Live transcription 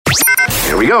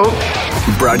Here we go.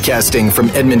 Broadcasting from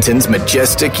Edmonton's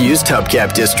majestic used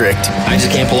hubcap district. I just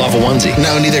can't pull off a onesie.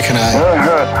 No, neither can I.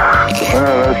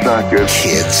 That's not good.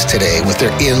 Kids today with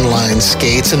their inline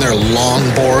skates and their long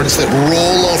boards that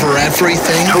roll over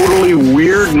everything. Totally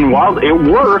weird and wild. It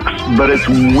works, but it's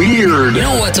weird. You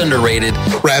know what's underrated?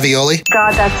 Ravioli.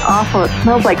 God, that's awful. It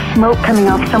smells like smoke coming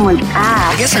off someone's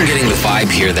ass. I guess I'm getting the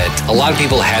vibe here that a lot of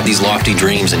people had these lofty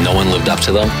dreams and no one lived up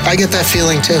to them. I get that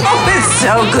feeling too. Oh, it's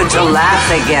so good to laugh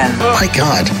again. My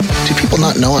God, do people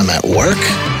not know I'm at work?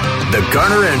 The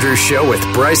Garner Andrews Show with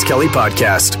Bryce Kelly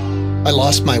Podcast. I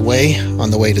lost my way on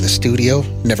the way to the studio,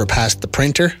 never passed the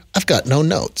printer. I've got no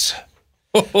notes.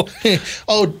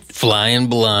 Oh, Flying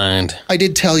blind. I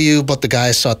did tell you about the guy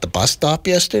I saw at the bus stop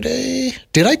yesterday.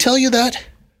 Did I tell you that?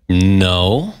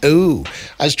 No. Ooh,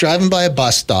 I was driving by a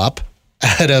bus stop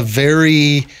at a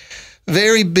very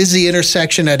busy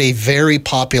intersection at a very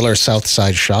popular South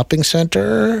Side shopping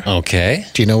center. Okay.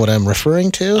 Do you know what I'm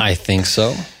referring to? I think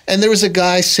so. And there was a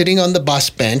guy sitting on the bus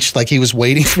bench like he was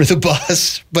waiting for the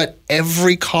bus, but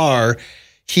every car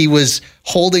he was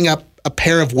holding up a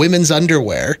pair of women's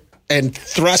underwear and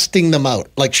thrusting them out,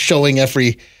 like showing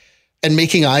and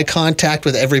making eye contact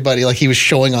with everybody like he was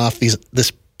showing off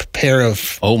this pair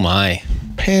of Oh my.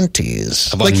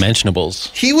 panties. Of Like,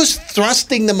 unmentionables. he was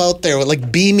thrusting them out there,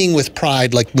 like beaming with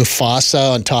pride, like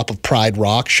Mufasa on top of Pride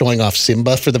Rock, showing off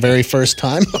Simba for the very first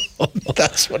time.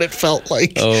 That's what it felt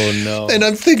like. Oh no. And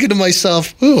I'm thinking to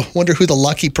myself, ooh, wonder who the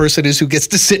lucky person is who gets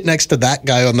to sit next to that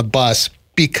guy on the bus,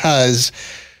 because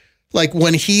like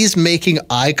when he's making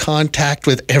eye contact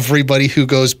with everybody who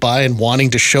goes by and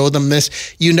wanting to show them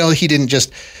this, you know he didn't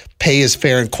just pay his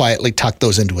fare and quietly tuck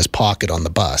those into his pocket on the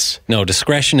bus. No,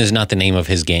 discretion is not the name of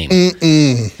his game.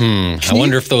 I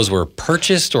wonder if those were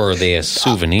purchased or are they a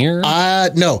souvenir?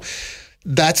 No.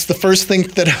 That's the first thing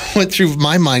that went through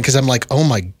my mind, because I'm like, oh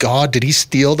my God, did he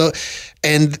steal those?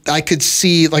 And I could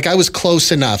see, like, I was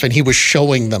close enough and he was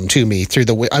showing them to me through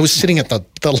I was sitting at the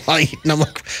light and I'm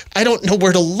like, I don't know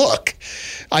where to look.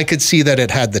 I could see that it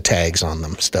had the tags on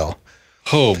them still.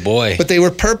 Oh boy. But they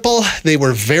were purple, they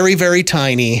were very, very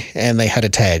tiny, and they had a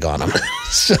tag on them.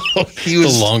 So he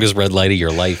was the longest red light of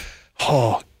your life.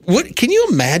 Oh, what can you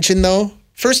imagine though?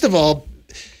 First of all,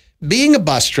 being a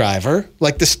bus driver,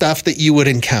 like the stuff that you would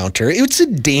encounter, it's a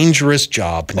dangerous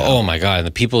job now. Oh my God. And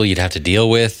the people you'd have to deal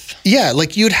with. Yeah,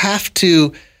 like you'd have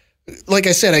to, like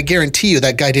I said, I guarantee you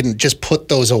that guy didn't just put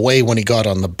those away when he got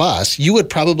on the bus. You would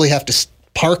probably have to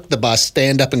park the bus,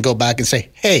 stand up and go back and say,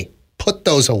 hey, put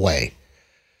those away.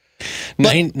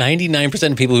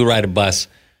 99% of people who ride a bus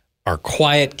are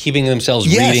quiet, keeping themselves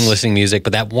reading, listening to music,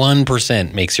 but that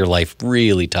 1% makes your life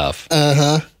really tough.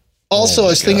 Also, I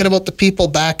was thinking about the people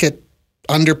back at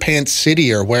Underpants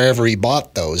City or wherever he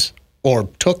bought those or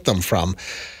took them from.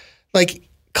 Like,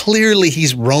 clearly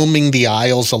he's roaming the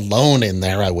aisles alone in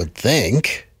there, I would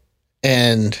think.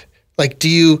 And, like, do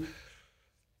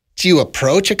you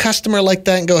approach a customer like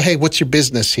that and go, hey, what's your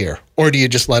business here? Or do you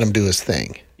just let him do his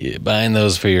thing? You buying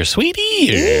those for your sweetie?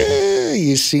 Or Yeah,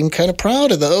 you seem kind of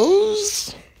proud of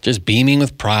those. just beaming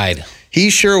with pride. He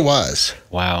sure was.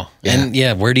 Wow.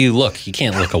 Yeah. And where do you look? You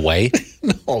can't look away.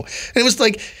 No. And it was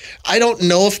like, I don't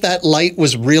know if that light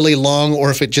was really long or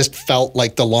if it just felt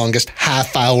like the longest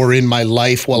half hour in my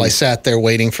life while I sat there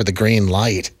waiting for the green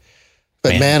light.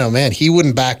 But man, oh man, he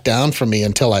wouldn't back down from me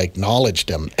until I acknowledged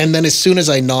him. And then as soon as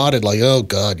I nodded, like, oh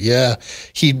God, yeah,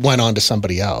 he went on to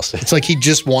somebody else. It's like he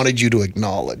just wanted you to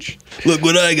acknowledge. Look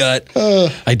what I got.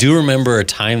 I do remember a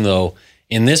time, though,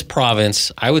 in this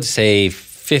province, I would say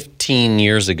 15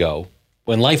 years ago,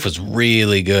 when life was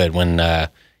really good, when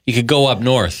you could go up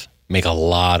north, make a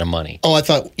lot of money. Oh, I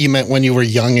thought you meant when you were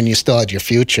young and you still had your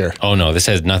future. Oh, no, this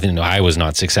has nothing to do. I was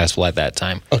not successful at that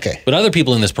time. Okay. But other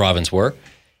people in this province were.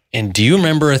 And do you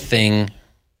remember a thing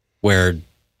where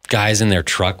guys in their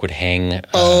truck would hang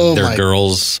their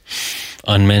girls'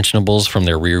 unmentionables from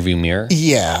their rearview mirror?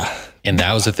 Yeah. And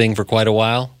that was a thing for quite a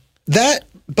while?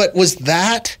 But was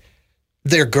that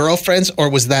their girlfriends or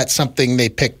was that something they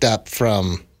picked up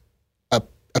from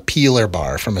a peeler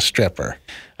bar, from a stripper?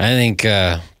 I think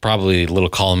probably little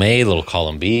column A, little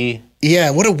column B. Yeah,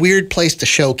 what a weird place to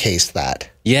showcase that.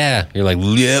 Yeah, you're like,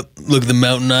 yep, look at the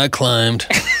mountain I climbed.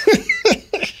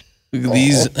 Look at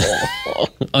these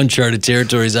uncharted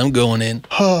territories I'm going in.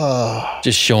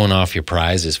 Just showing off your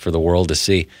prizes for the world to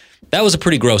see. That was a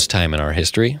pretty gross time in our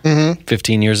history,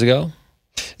 15 years ago.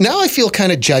 Now I feel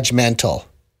kind of judgmental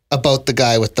about the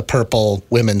guy with the purple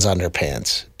women's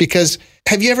underpants. Because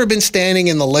have you ever been standing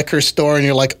in the liquor store and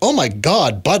you're like, oh my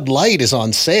God, Bud Light is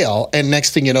on sale. And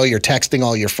next thing you know, you're texting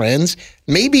all your friends.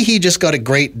 Maybe he just got a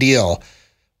great deal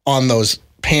on those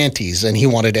panties, and he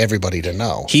wanted everybody to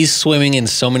know. He's swimming in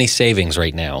so many savings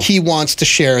right now. He wants to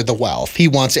share the wealth. He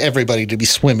wants everybody to be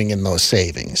swimming in those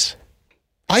savings.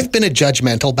 I've been a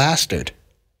judgmental bastard.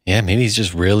 Yeah, maybe he's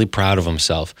just really proud of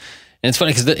himself. And it's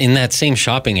funny because in that same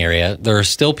shopping area, there are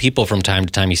still people from time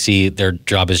to time you see their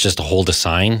job is just to hold a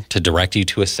sign to direct you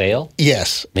to a sale.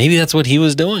 Yes. Maybe that's what he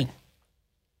was doing.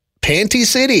 Panty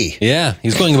City. Yeah,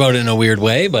 he's going about it in a weird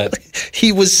way, but...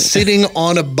 He was sitting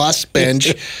on a bus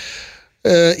bench.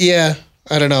 Yeah,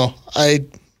 I don't know. I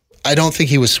don't think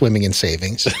he was swimming in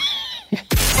savings.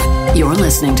 You're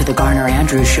listening to the Garner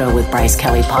Andrews Show with Bryce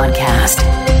Kelly Podcast.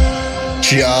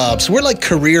 Jobs. We're like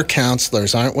career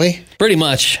counselors, aren't we? Pretty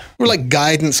much. We're like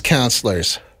guidance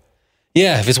counselors.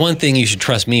 Yeah, if it's one thing you should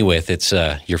trust me with, it's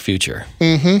your future.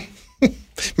 Mm-hmm.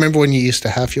 Remember when you used to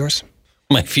have yours?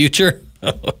 My future?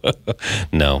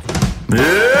 No.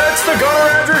 It's the Garner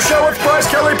Andrews Show with Bryce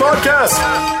Kelly Podcast.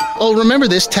 Oh, remember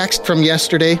this text from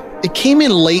yesterday? It came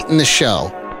in late in the show,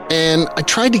 and I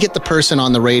tried to get the person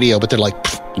on the radio, but they're like,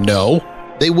 no,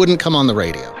 they wouldn't come on the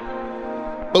radio.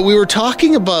 But we were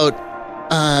talking about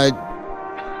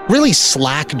really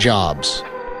slack jobs,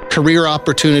 career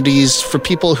opportunities for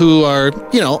people who are,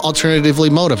 alternatively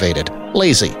motivated,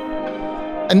 lazy.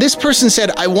 And this person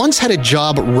said, I once had a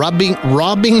job robbing.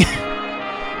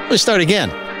 Let me start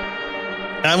again.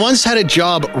 I once had a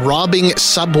job robbing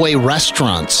Subway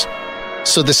restaurants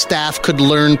so the staff could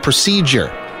learn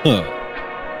procedure.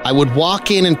 I would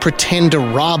walk in and pretend to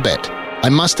rob it. I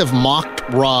must have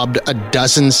robbed a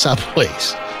dozen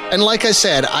Subways. And like I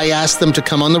said, I asked them to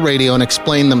come on the radio and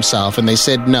explain themselves, and they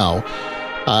said no.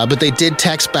 But they did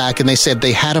text back, and they said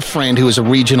they had a friend who was a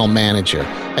regional manager,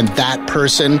 and that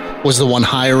person was the one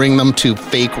hiring them to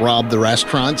fake rob the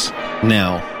restaurants.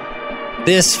 Now,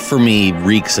 this, for me,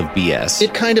 reeks of BS.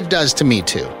 It kind of does to me,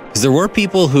 too. Because there were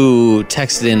people who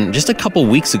texted in just a couple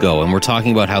weeks ago and were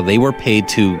talking about how they were paid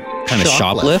to kind of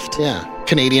shoplift. Yeah,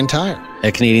 Canadian Tire.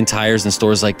 At Canadian Tires and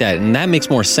stores like that. And that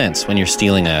makes more sense when you're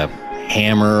stealing a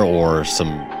hammer or some...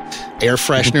 air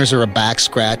fresheners or a back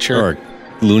scratcher. Or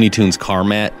Looney Tunes car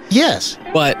mat. Yes.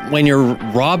 But when you're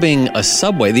robbing a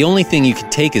Subway, the only thing you can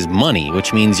take is money,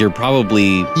 which means you're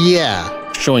probably...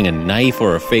 yeah. Showing a knife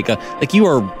or a fake... like you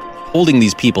are... holding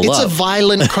these people up. It's a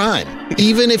violent crime.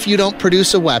 Even if you don't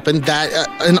produce a weapon,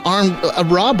 a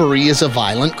robbery is a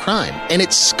violent crime. And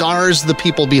it scars the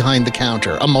people behind the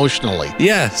counter emotionally.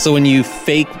 Yeah, so when you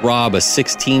fake rob a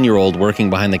 16-year-old working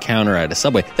behind the counter at a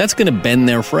Subway, that's going to bend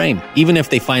their frame. Even if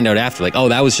they find out after, like, oh,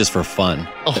 that was just for fun.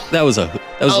 Oh, that was a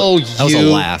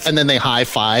laugh. And then they high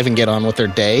five and get on with their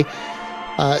day.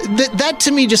 That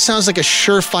to me just sounds like a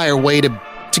surefire way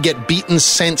to get beaten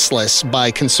senseless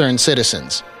by concerned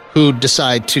citizens who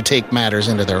decide to take matters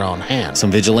into their own hands. Some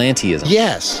vigilanteism.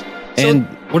 Yes. And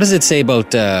what does it say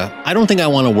about, I don't think I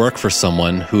want to work for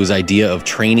someone whose idea of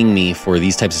training me for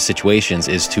these types of situations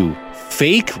is to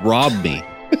fake rob me.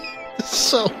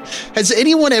 So, has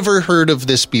anyone ever heard of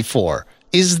this before?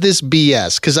 Is this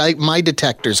BS? Because my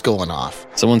detector's going off.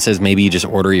 Someone says maybe you just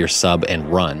order your sub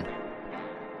and run.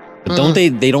 But don't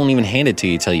they don't even hand it to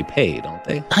you till you pay, don't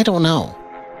they? I don't know.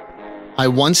 I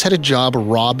once had a job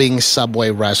robbing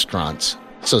Subway restaurants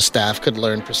so staff could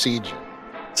learn procedure.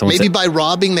 Maybe by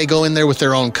robbing, they go in there with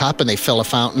their own cup and they fill a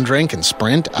fountain drink and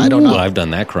sprint. I don't know. I've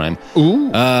done that crime.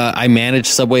 Ooh. I managed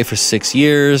Subway for 6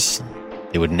 years.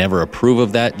 They would never approve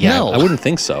of that. Yeah, no. I wouldn't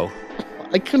think so.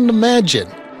 I couldn't imagine.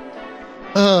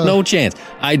 No chance.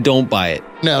 I don't buy it.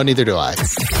 No, neither do I.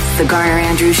 The Garner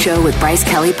Andrews Show with Bryce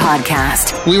Kelly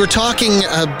Podcast. We were talking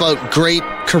about great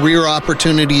career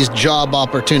opportunities, job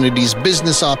opportunities,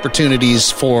 business opportunities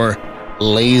for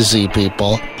lazy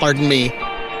people. Pardon me.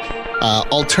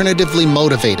 Alternatively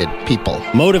motivated people.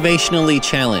 Motivationally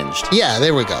challenged. Yeah,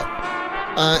 there we go.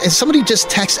 And somebody just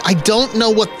texted, I don't know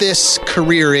what this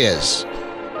career is,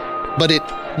 but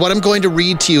what I'm going to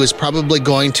read to you is probably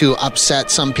going to upset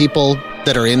some people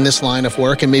that are in this line of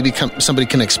work, and maybe somebody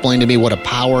can explain to me what a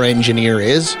power engineer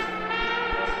is.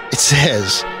 It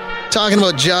says, talking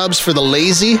about jobs for the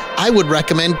lazy, I would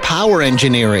recommend power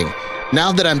engineering.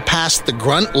 Now that I'm past the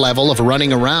grunt level of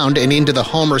running around and into the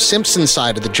Homer Simpson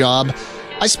side of the job,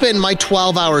 I spend my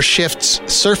 12-hour shifts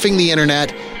surfing the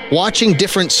internet, watching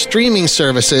different streaming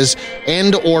services,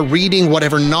 and or reading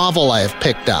whatever novel I have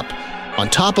picked up. On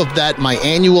top of that, my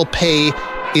annual pay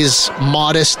is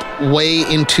modest, way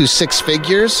into 6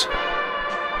 figures.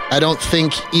 I don't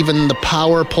think even the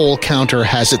power pole counter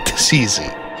has it this easy.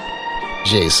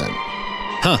 Jason.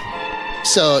 Huh.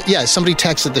 So, yeah, somebody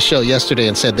texted the show yesterday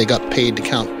and said they got paid to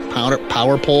count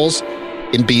power poles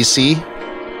in BC.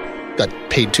 Got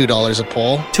paid $2 a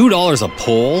pole. $2 a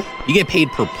pole? You get paid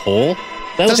per pole?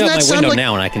 I look out my window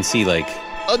now and I can see like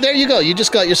Oh, there you go. You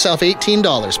just got yourself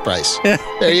 $18, Bryce.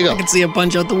 There you go. I can see a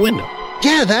punch out the window.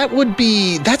 Yeah,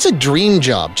 that's a dream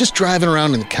job. Just driving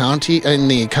around in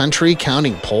the country,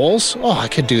 counting poles. Oh, I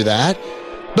could do that.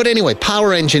 But anyway,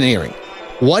 power engineering.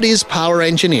 What is power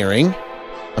engineering?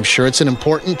 I'm sure it's an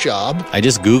important job. I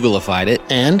just Googleified it.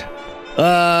 And?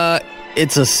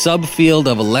 It's a subfield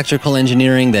of electrical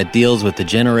engineering that deals with the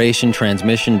generation,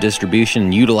 transmission, distribution,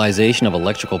 and utilization of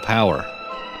electrical power.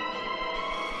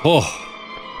 Oh.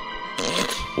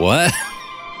 What?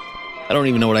 I don't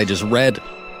even know what I just read.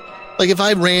 Like if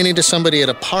I ran into somebody at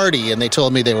a party and they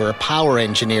told me they were a power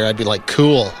engineer, I'd be like,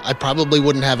 cool. I probably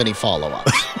wouldn't have any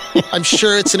follow-ups. I'm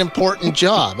sure it's an important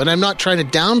job, and I'm not trying to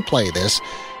downplay this,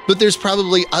 but there's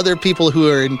probably other people who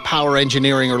are in power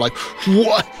engineering are like,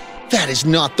 what? That is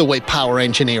not the way power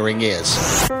engineering is.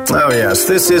 Oh, yes,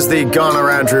 this is the Garner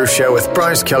Andrew Show with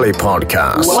Bryce Kelly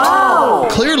podcast. Whoa!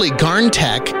 Clearly,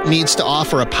 GarnTech needs to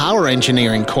offer a power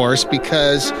engineering course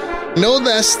because no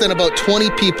less than about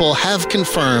 20 people have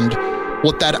confirmed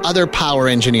what that other power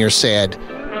engineer said.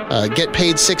 Get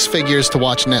paid six figures to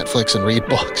watch Netflix and read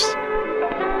books.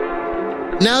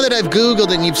 Now that I've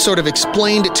Googled and you've sort of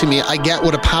explained it to me, I get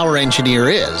what a power engineer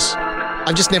is.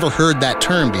 I've just never heard that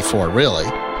term before, really.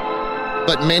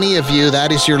 But many of you,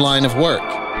 that is your line of work.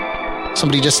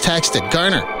 Somebody just texted,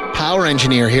 Garner, power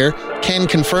engineer here, can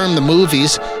confirm the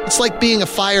movies. It's like being a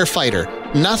firefighter.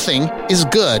 Nothing is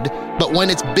good, but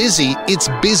when it's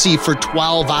busy for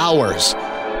 12 hours.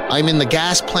 I'm in the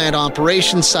gas plant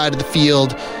operations side of the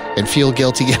field and feel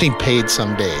guilty getting paid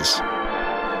some days.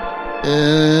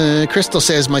 Crystal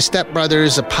says, my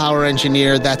stepbrother's a power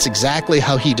engineer. That's exactly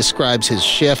how he describes his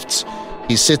shifts.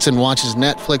 He sits and watches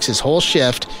Netflix his whole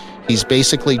shift. He's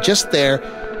basically just there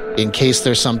in case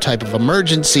there's some type of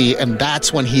emergency, and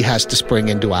that's when he has to spring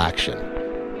into action.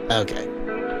 Okay.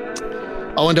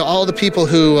 Oh, and to all the people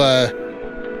who,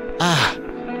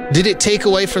 did it take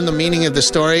away from the meaning of the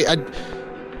story?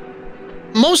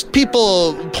 Most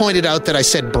people pointed out that I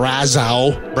said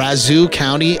Brazeau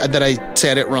County, that I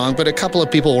said it wrong, but a couple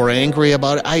of people were angry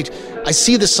about it. I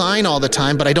see the sign all the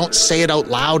time, but I don't say it out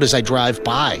loud as I drive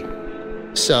by.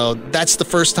 So that's the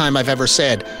first time I've ever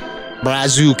said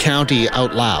Brazeau County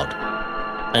out loud.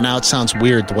 And now it sounds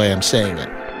weird the way I'm saying it.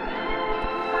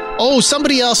 Oh,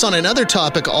 somebody else on another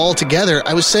topic altogether.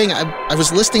 I was saying I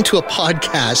was listening to a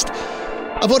podcast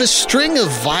about a string of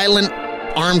violent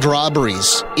armed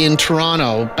robberies in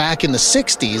Toronto back in the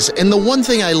 60s. And the one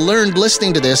thing I learned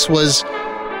listening to this was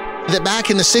that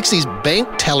back in the 60s, bank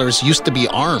tellers used to be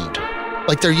armed.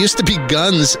 Like there used to be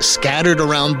guns scattered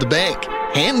around the bank,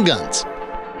 handguns,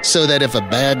 so that if a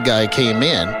bad guy came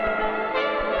in,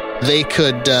 they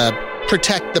could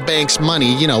protect the bank's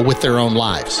money, with their own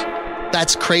lives.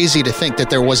 That's crazy to think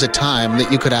that there was a time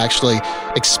that you could actually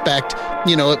expect,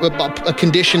 a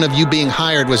condition of you being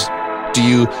hired was, do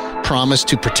you promise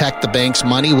to protect the bank's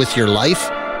money with your life?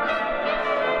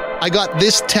 I got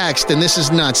this text, and this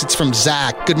is nuts. It's from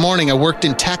Zach. Good morning. I worked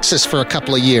in Texas for a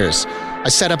couple of years. I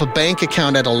set up a bank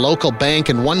account at a local bank,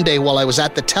 and one day while I was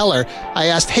at the teller, I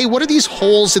asked, hey, what are these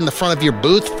holes in the front of your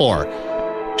booth for?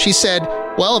 She said,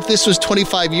 well, if this was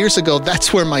 25 years ago,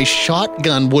 that's where my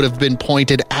shotgun would have been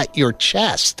pointed at your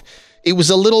chest. It was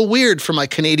a little weird for my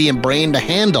Canadian brain to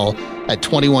handle at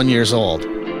 21 years old.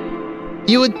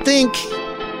 You would think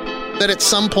that at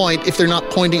some point, if they're not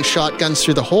pointing shotguns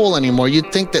through the hole anymore,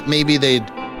 you'd think that maybe they'd,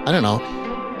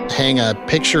 hang a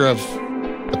picture of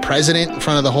the president in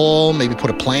front of the hole, maybe put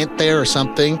a plant there or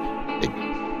something.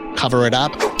 They'd cover it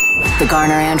up. The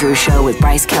Garner Andrews Show with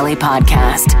Bryce Kelly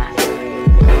Podcast.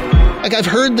 Like I've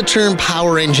heard the term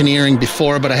power engineering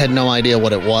before, but I had no idea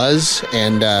what it was.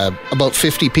 And about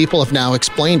 50 people have now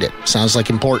explained it. Sounds like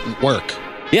important work.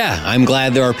 Yeah, I'm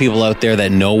glad there are people out there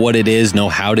that know what it is, know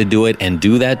how to do it, and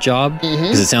do that job.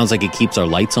 Because it sounds like it keeps our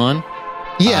lights on.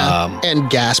 Yeah, and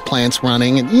gas plants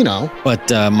running, and But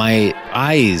my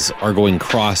eyes are going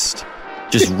crossed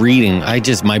just reading.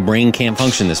 My brain can't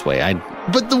function this way.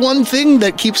 But the one thing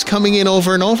that keeps coming in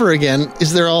over and over again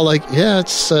is they're all like, yeah,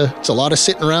 it's a lot of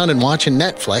sitting around and watching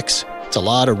Netflix. It's a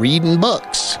lot of reading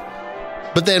books.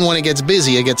 But then when it gets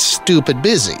busy, it gets stupid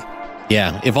busy.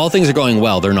 Yeah, if all things are going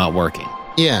well, they're not working.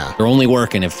 Yeah. They're only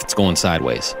working if it's going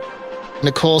sideways.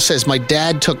 Nicole says, my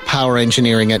dad took power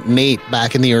engineering at NAIT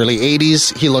back in the early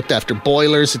 80s. He looked after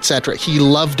boilers, etc. He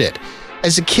loved it.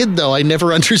 As a kid, though, I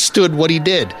never understood what he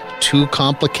did. Too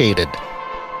complicated.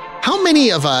 How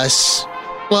many of us,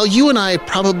 well, you and I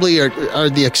probably are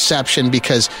the exception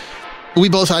because we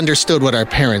both understood what our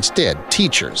parents did,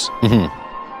 teachers.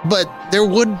 Mm-hmm. But there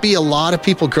would be a lot of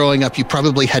people growing up, you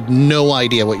probably had no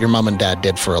idea what your mom and dad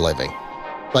did for a living.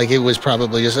 Like it was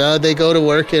probably just, they go to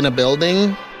work in a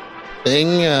building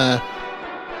thing.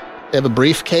 They have a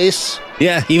briefcase.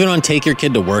 Yeah, even on Take Your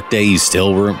Kid to Work Day, you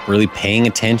still weren't really paying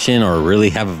attention or really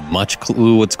have much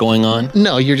clue what's going on?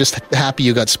 No, you're just happy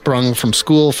you got sprung from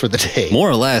school for the day. More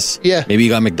or less. Yeah. Maybe you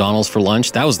got McDonald's for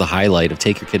lunch. That was the highlight of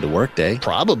Take Your Kid to Work Day.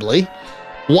 Probably.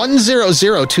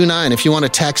 10029 if you want to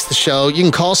text the show. You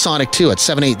can call Sonic too at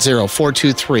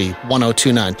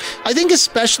 780-423-1029. I think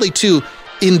especially too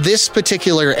in this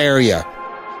particular area,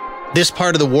 this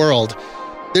part of the world,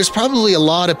 there's probably a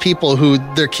lot of people who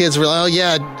their kids were like, oh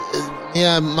yeah,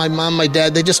 my mom, my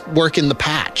dad, they just work in the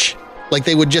patch. Like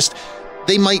they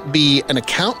might be an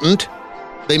accountant,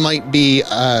 they might be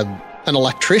an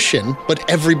electrician, but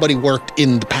everybody worked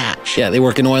in the patch. Yeah, they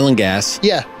work in oil and gas.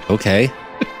 Yeah. Okay.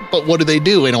 But what do they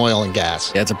do in oil and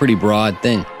gas? Yeah, it's a pretty broad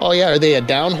thing. Oh yeah, are they a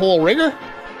downhole rigger?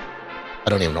 I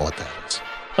don't even know what that is.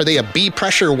 Are they a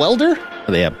B-pressure welder?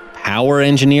 Are they a power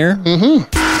engineer? Mm-hmm.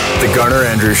 The Garner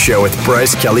Andrews Show with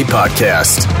Bryce Kelly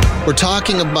Podcast. We're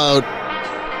talking about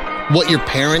what your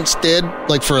parents did,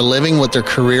 like for a living, what their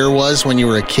career was when you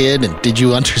were a kid, and did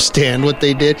you understand what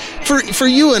they did? For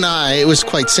you and I, it was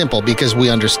quite simple because we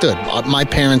understood. My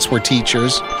parents were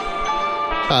teachers.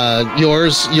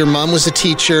 Your mom was a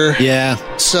teacher. Yeah.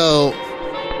 So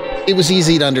it was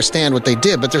easy to understand what they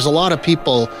did, but there's a lot of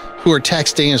people who are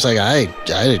texting. It's like,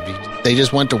 they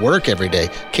just went to work every day,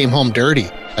 came home dirty.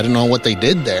 I don't know what they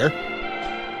did there.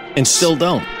 And still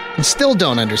don't. And still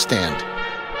don't understand.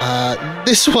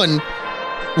 This one,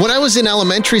 when I was in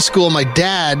elementary school, my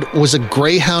dad was a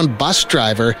Greyhound bus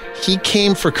driver. He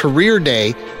came for career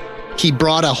day. He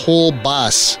brought a whole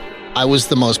bus. I was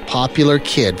the most popular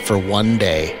kid for one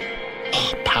day.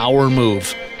 Oh, power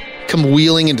move. Come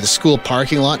wheeling into the school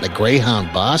parking lot in a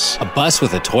Greyhound bus. A bus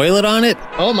with a toilet on it?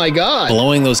 Oh my God.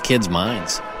 Blowing those kids'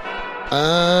 minds.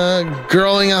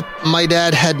 Growing up, my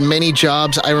dad had many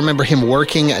jobs. I remember him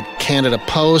working at Canada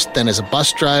Post, then as a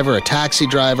bus driver, a taxi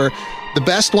driver. The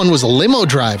best one was a limo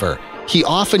driver. He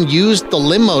often used the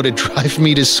limo to drive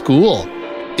me to school.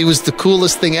 It was the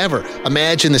coolest thing ever.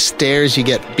 Imagine the stares you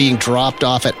get being dropped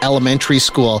off at elementary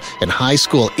school and high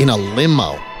school in a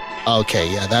limo.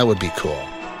 Okay, yeah, that would be cool.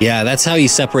 Yeah, that's how you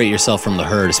separate yourself from the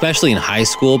herd, especially in high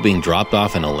school, being dropped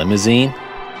off in a limousine.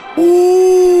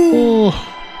 Ooh.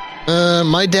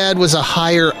 My dad was a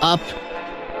higher up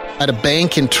at a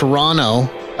bank in Toronto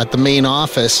at the main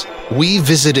office. We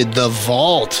visited the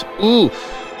vault. Ooh.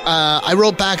 I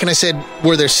wrote back and I said,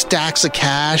 were there stacks of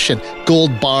cash and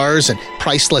gold bars and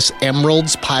priceless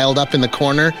emeralds piled up in the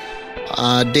corner?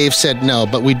 Dave said no,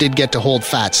 but we did get to hold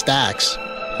fat stacks.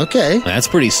 Okay. That's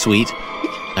pretty sweet.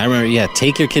 I remember,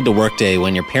 Take Your Kid to Work Day.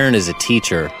 When your parent is a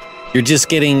teacher, you're just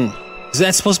getting...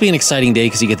 That's supposed to be an exciting day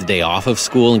because you get the day off of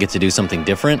school and get to do something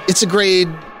different. It's a grade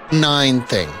 9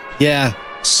 thing. Yeah.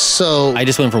 So... I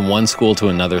just went from one school to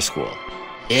another school.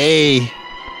 Yay.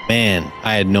 Man,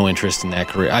 I had no interest in that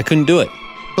career. I couldn't do it.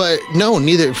 But no,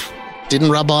 neither...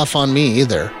 Didn't rub off on me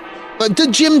either. But the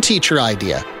gym teacher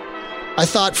idea. I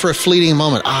thought for a fleeting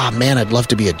moment, man, I'd love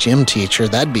to be a gym teacher.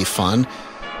 That'd be fun.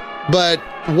 But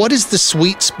what is the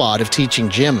sweet spot of teaching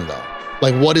gym, though?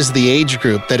 Like, what is the age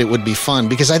group that it would be fun?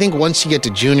 Because I think once you get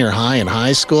to junior high and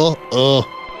high school,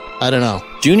 I don't know.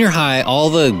 Junior high,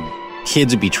 all the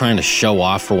kids would be trying to show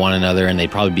off for one another, and they'd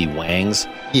probably be wangs.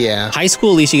 Yeah. High school,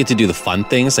 at least you get to do the fun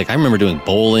things. Like, I remember doing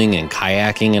bowling and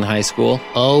kayaking in high school.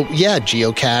 Oh, yeah,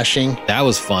 geocaching. That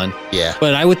was fun. Yeah.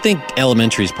 But I would think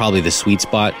elementary is probably the sweet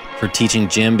spot for teaching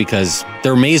gym because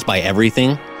they're amazed by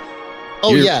everything.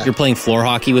 Oh, yeah. You're playing floor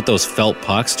hockey with those felt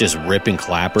pucks, just ripping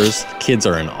clappers. Kids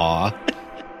are in awe.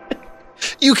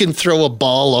 You can throw a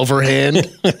ball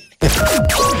overhand.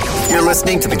 You're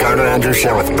listening to the Garner and Andrews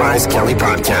Show with Bryce Kelly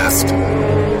Podcast.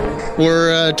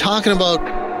 We're talking about,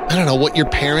 I don't know, what your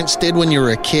parents did when you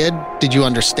were a kid. Did you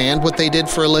understand what they did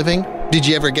for a living? Did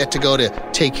you ever get to go to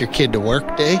Take Your Kid to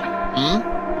Work Day?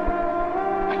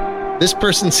 This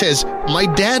person says, my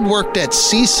dad worked at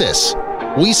CSIS.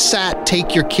 We sat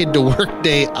Take Your Kid to Work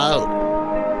Day out.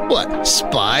 What,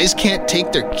 spies can't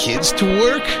take their kids to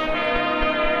work?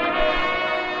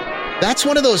 That's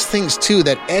one of those things, too,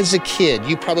 that as a kid,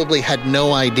 you probably had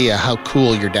no idea how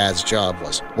cool your dad's job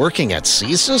was. Working at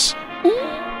CSIS?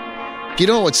 If you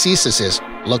don't know what CSIS is,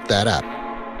 look that up.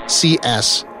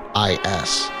 CSIS.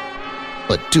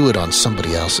 But do it on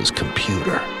somebody else's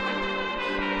computer.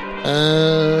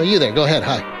 You there. Go ahead.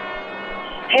 Hi.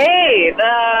 Hey,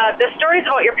 the story's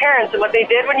about your parents and what they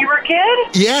did when you were a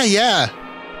kid? Yeah.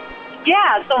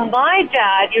 Yeah, so my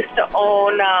dad used to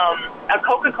own a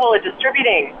Coca-Cola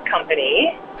distributing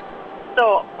company.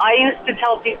 So I used to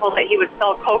tell people that he would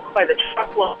sell Coke by the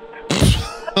truckload.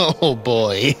 Oh,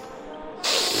 boy.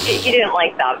 he didn't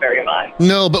like that very much.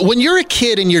 No, but when you're a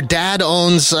kid and your dad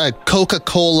owns a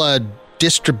Coca-Cola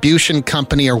distribution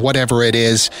company or whatever it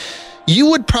is, you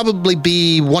would probably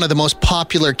be one of the most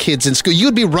popular kids in school. You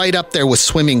would be right up there with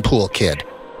swimming pool kid.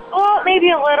 Well,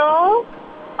 maybe a little.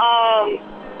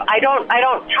 I don't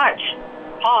touch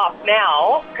pop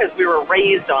now because we were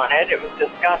raised on it. It was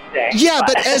disgusting. Yeah,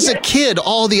 but as a kid,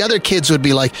 all the other kids would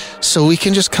be like, so we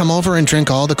can just come over and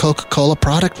drink all the Coca-Cola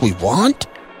product we want?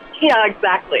 Yeah,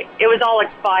 exactly. It was all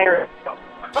expired.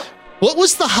 What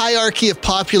was the hierarchy of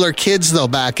popular kids, though,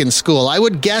 back in school? I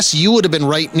would guess you would have been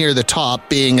right near the top,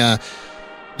 being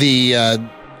the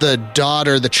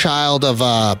child of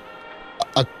a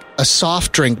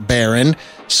soft drink baron,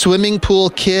 swimming pool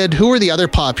kid. Who were the other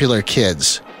popular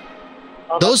kids?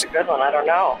 Oh, that's a good one. I don't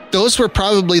know. Those were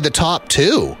probably the top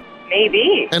two.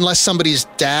 Maybe. Unless somebody's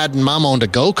dad and mom owned a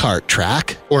go-kart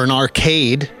track or an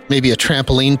arcade, maybe a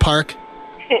trampoline park.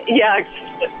 Yeah.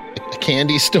 A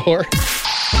candy store.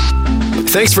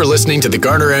 Thanks for listening to the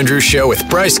Garner Andrews Show with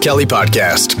Bryce Kelly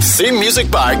Podcast. Theme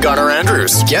music by Garner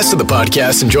Andrews. Guests of the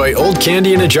podcast enjoy old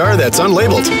candy in a jar that's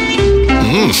unlabeled.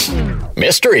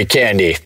 Mystery candy.